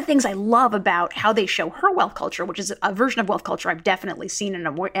 And one of the things I love about how they show her wealth culture, which is a version of wealth culture I've definitely seen and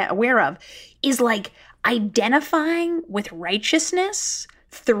aware of, is like identifying with righteousness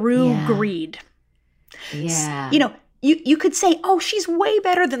through greed. Yeah. You know, you could say, oh, she's way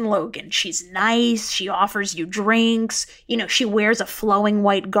better than Logan. She's nice. She offers you drinks. You know, she wears a flowing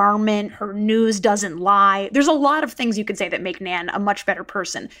white garment. Her news doesn't lie. There's a lot of things you could say that make Nan a much better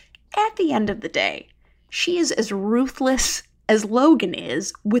person. At the end of the day, she is as ruthless as Logan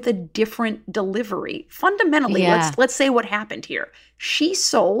is with a different delivery. Fundamentally, let's say what happened here. She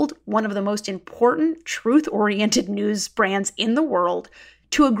sold one of the most important truth-oriented news brands in the world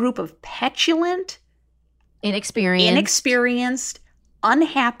to a group of petulant, inexperienced,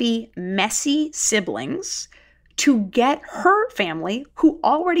 unhappy, messy siblings to get her family, who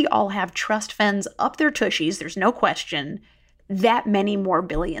already all have trust funds up their tushies, there's no question, that many more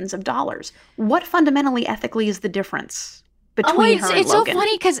billions of dollars. What fundamentally ethically is the difference between her and it's Logan? So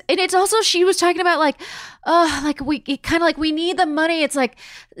funny because it's also, she was talking about we need the money. It's like,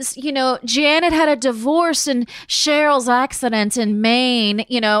 you know, Janet had a divorce and Cheryl's accident in Maine.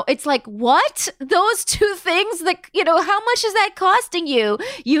 You know, it's like, what? Those two things that, you know, how much is that costing you?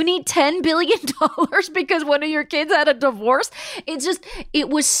 You need $10 billion because one of your kids had a divorce. It's just,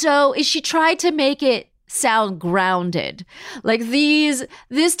 she tried to make it sound grounded, like this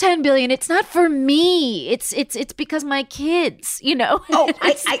 10 billion, it's not for me, it's because my kids, you know.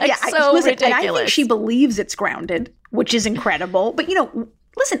 Listen, ridiculous. And I think she believes it's grounded, which is incredible. But, you know,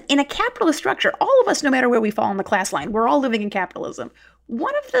 listen, in a capitalist structure, all of us, no matter where we fall on the class line, we're all living in capitalism.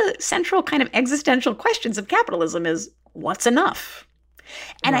 One of the central kind of existential questions of capitalism is, what's enough?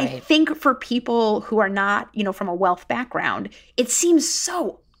 And I think for people who are not, you know, from a wealth background, it seems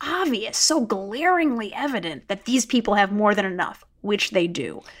so obvious, so glaringly evident that these people have more than enough, which they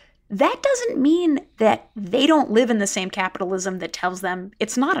do. That doesn't mean that they don't live in the same capitalism that tells them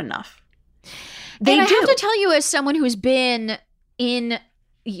it's not enough. They do. I have to tell you, as someone who's been in,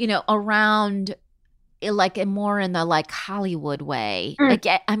 you know, around, like more in the like Hollywood way. Like,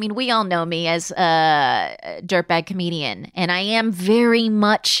 I mean, we all know me as a dirtbag comedian, and I am very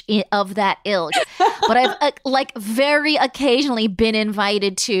much of that ilk. But I've like very occasionally been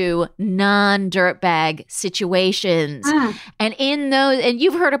invited to non-dirtbag situations, and in those, and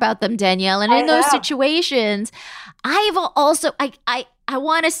you've heard about them, Danielle. And in those situations, I've also I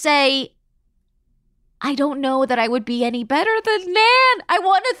want to say, I don't know that I would be any better than Nan. I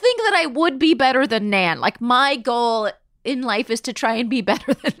want to think that I would be better than Nan. Like, my goal in life is to try and be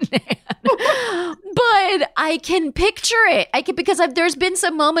better than Nan. But I can picture it. Because there's been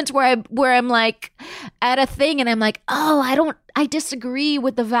some moments where I'm like at a thing and I'm like, oh, I disagree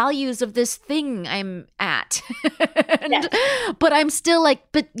with the values of this thing I'm at. But I'm still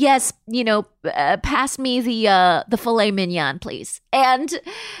like, but yes, you know, pass me the filet mignon, please. And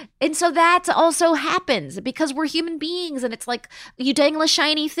so that also happens because we're human beings, and it's like you dangle a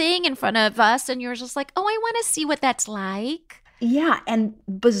shiny thing in front of us and you're just like, oh, I want to see what that's like. Yeah, and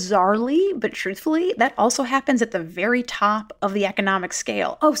bizarrely, but truthfully, that also happens at the very top of the economic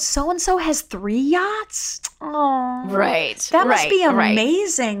scale. Oh, so-and-so has 3 yachts? Oh, right. That must be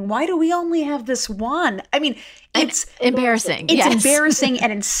amazing. Right. Why do we only have this one? I mean, it's embarrassing. It's embarraing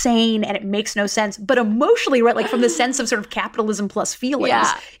and insane, and it makes no sense. But emotionally, right, like from the sense of sort of capitalism plus feelings,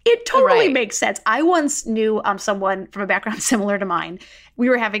 it totally makes sense. I once knew someone from a background similar to mine. We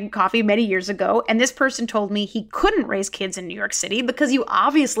were having coffee many years ago, and this person told me he couldn't raise kids in New York City because you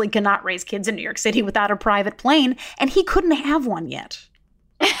obviously cannot raise kids in New York City without a private plane, and he couldn't have one yet.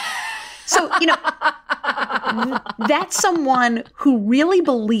 So, you know, that's someone who really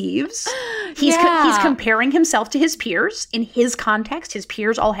believes he's comparing himself to his peers. In his context, his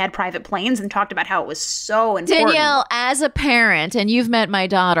peers all had private planes and talked about how it was so important. Danielle, as a parent, and you've met my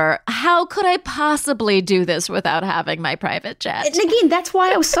daughter, how could I possibly do this without having my private jet? And again, that's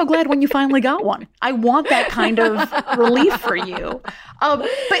why I was so glad when you finally got one. I want that kind of relief for you.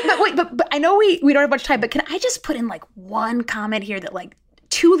 But I know we don't have much time, but can I just put in like one comment here that like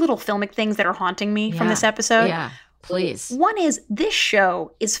 2 little filmic things that are haunting me from this episode? Yeah, please. One is this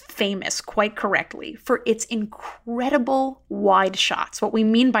show is famous, quite correctly, for its incredible wide shots. What we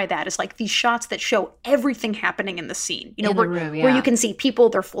mean by that is like these shots that show everything happening in the scene. You know, where you can see people,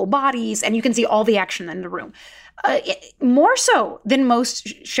 their full bodies, and you can see all the action in the room. More so than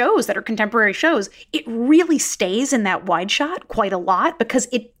most shows that are contemporary shows, it really stays in that wide shot quite a lot because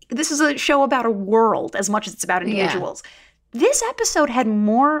this is a show about a world as much as it's about individuals. This episode had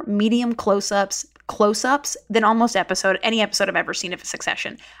more medium close-ups than almost any episode I've ever seen of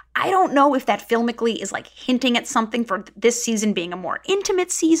Succession. I don't know if that filmically is like hinting at something for this season being a more intimate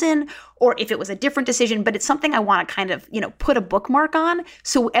season, or if it was a different decision, but it's something I want to kind of, put a bookmark on.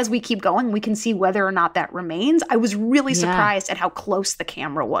 So as we keep going, we can see whether or not that remains. I was really surprised at how close the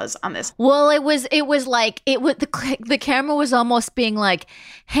camera was on this. Well, it was like the camera was almost being like,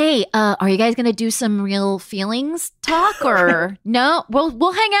 "Hey, are you guys going to do some real feelings talk or no?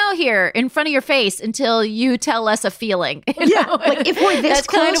 We'll hang out here in front of your face until you tell us a feeling." Like if we're this that's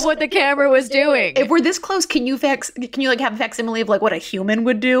close, kind of what the camera was doing. If we're this close, can you have a facsimile of like what a human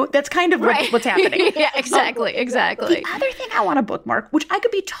would do? That's kind of what's happening. Yeah, exactly. The other thing I want to bookmark, which I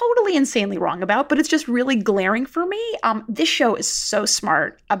could be totally insanely wrong about, but it's just really glaring for me. This show is so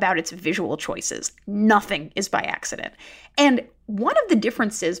smart about its visual choices. Nothing is by accident. And one of the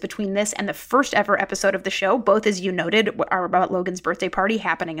differences between this and the first ever episode of the show, both as you noted are about Logan's birthday party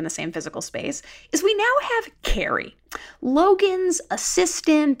happening in the same physical space, is we now have Carrie, Logan's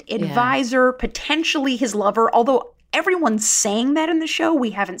assistant, advisor, potentially his lover, although everyone's saying that in the show.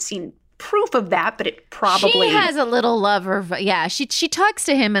 We haven't seen proof of that, but it probably... She has a little lover... Yeah, she talks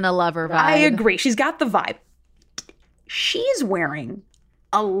to him in a lover vibe. I agree. She's got the vibe. She's wearing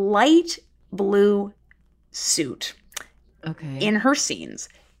a light blue suit. Okay. In her scenes.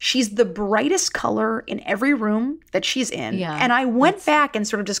 She's the brightest color in every room that she's in. Yeah, and I went back and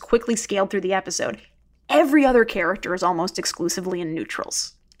sort of just quickly scaled through the episode. Every other character is almost exclusively in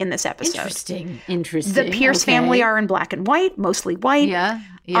neutrals in this episode. Interesting. The Pierce family are in black and white, mostly white. Yeah.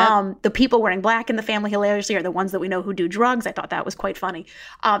 The people wearing black in the family, hilariously, are the ones that we know who do drugs. I thought that was quite funny.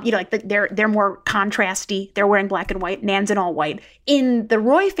 They're more contrasty. They're wearing black and white. Nan's in all white. In the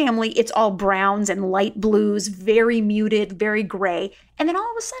Roy family, it's all browns and light blues, very muted, very gray. And then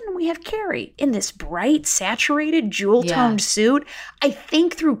all of a sudden, we have Carrie in this bright, saturated, jewel-toned suit. I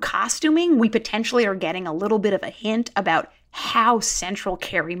think through costuming, we potentially are getting a little bit of a hint about how central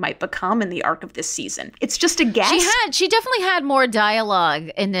Carrie might become in the arc of this season. It's just a guess. She definitely had more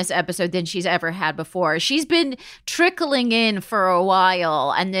dialogue in this episode than she's ever had before. She's been trickling in for a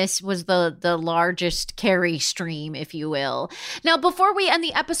while, and this was the largest Carrie stream, if you will. Now, before we end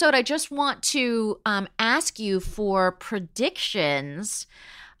the episode, I just want to ask you for predictions.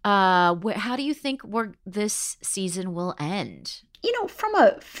 How do you think this season will end? From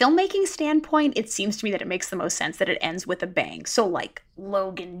a filmmaking standpoint, it seems to me that it makes the most sense that it ends with a bang. So, like,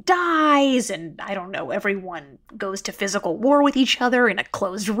 Logan dies and, I don't know, everyone goes to physical war with each other in a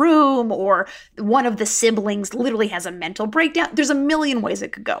closed room, or one of the siblings literally has a mental breakdown. There's a million ways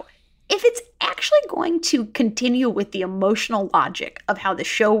it could go. If it's actually going to continue with the emotional logic of how the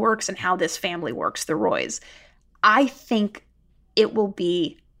show works and how this family works, the Roys, I think it will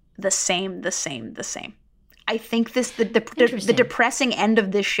be the same. I think the depressing end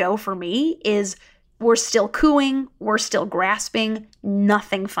of this show for me is we're still cooing, we're still grasping,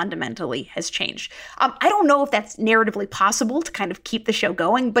 nothing fundamentally has changed. I don't know if that's narratively possible to kind of keep the show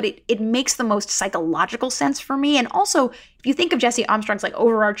going, but it makes the most psychological sense for me. And also, if you think of Jesse Armstrong's like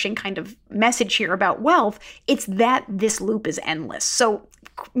overarching kind of message here about wealth, it's that this loop is endless. So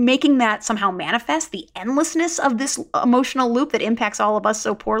making that somehow manifest, the endlessness of this emotional loop that impacts all of us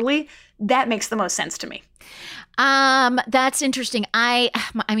so poorly, that makes the most sense to me. That's interesting. I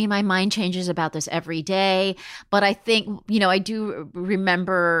mean, my mind changes about this every day, but I think, I do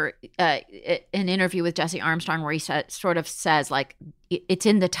remember an interview with Jesse Armstrong where he sort of says, like, it's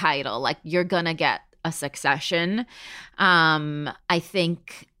in the title, like, you're going to get a succession. I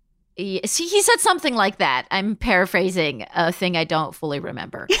think he said something like that. I'm paraphrasing a thing I don't fully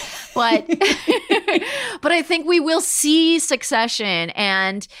remember, but but I think we will see succession,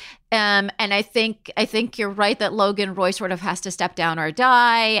 and I think you're right that Logan Roy sort of has to step down or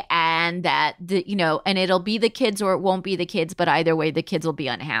die, and that and it'll be the kids or it won't be the kids, but either way the kids will be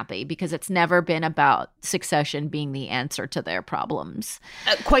unhappy because it's never been about succession being the answer to their problems.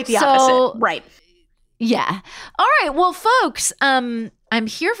 Quite the opposite, right? Yeah. All right. Well, folks, I'm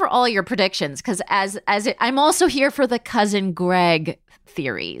here for all your predictions because I'm also here for the Cousin Greg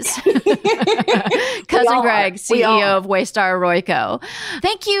theories. Cousin Greg, CEO of Waystar Royco.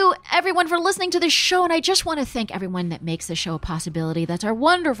 Thank you, everyone, for listening to the show. And I just want to thank everyone that makes the show a possibility. That's our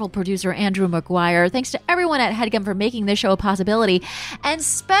wonderful producer, Andrew McGuire. Thanks to everyone at HeadGum for making this show a possibility. And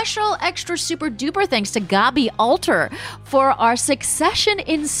special extra super duper thanks to Gabi Alter for our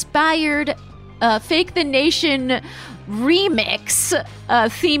Succession-inspired Fake the Nation remix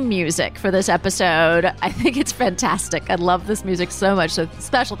theme music for this episode. I think it's fantastic. I love this music so much. So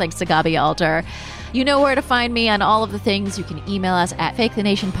special thanks to Gabi Alter. You know where to find me on all of the things. You can email us at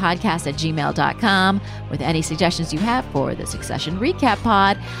fakethenationpodcast@gmail.com with any suggestions you have for the Succession Recap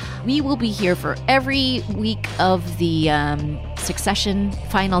Pod. We will be here for every week of the Succession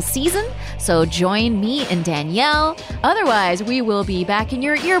final season, so join me and Danielle. Otherwise, we will be back in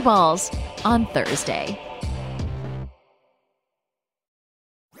your earballs on Thursday.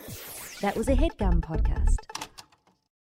 That was a HeadGum podcast.